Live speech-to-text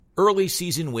Early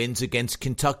season wins against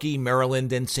Kentucky,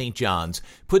 Maryland, and St. John's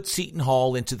put Seton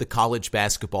Hall into the college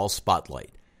basketball spotlight.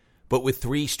 But with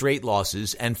 3 straight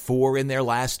losses and 4 in their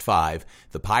last 5,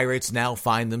 the Pirates now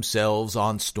find themselves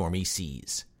on stormy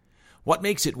seas. What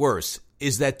makes it worse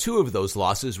is that 2 of those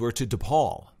losses were to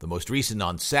DePaul, the most recent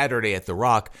on Saturday at the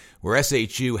Rock, where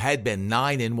SHU had been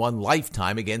 9 in one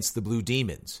lifetime against the Blue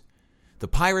Demons. The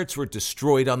Pirates were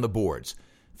destroyed on the boards,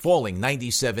 falling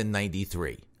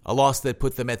 97-93, a loss that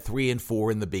put them at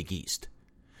 3-4 in the Big East.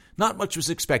 Not much was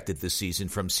expected this season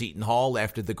from Seton Hall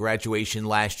after the graduation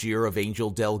last year of Angel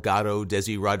Delgado,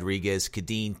 Desi Rodriguez,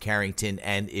 Kadeen Carrington,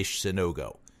 and Ish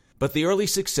Sanogo. But the early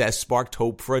success sparked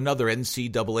hope for another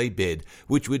NCAA bid,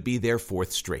 which would be their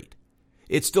 4th straight.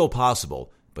 It's still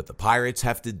possible, but the Pirates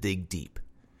have to dig deep.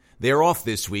 They're off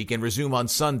this week and resume on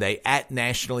Sunday at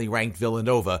nationally ranked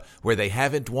Villanova, where they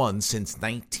haven't won since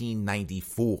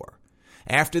 1994.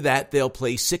 After that, they'll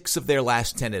play 6 of their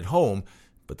last 10 at home,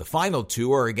 but the final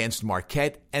 2 are against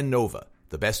Marquette and Nova,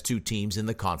 the best 2 teams in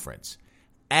the conference.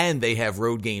 And they have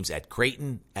road games at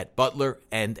Creighton, at Butler,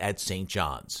 and at St.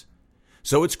 John's.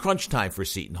 So it's crunch time for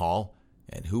Seton Hall,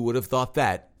 and who would have thought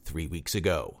that 3 weeks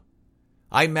ago?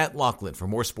 I'm Matt Loughlin for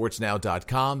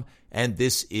moresportsnow.com, and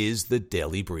this is The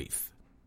Daily Brief.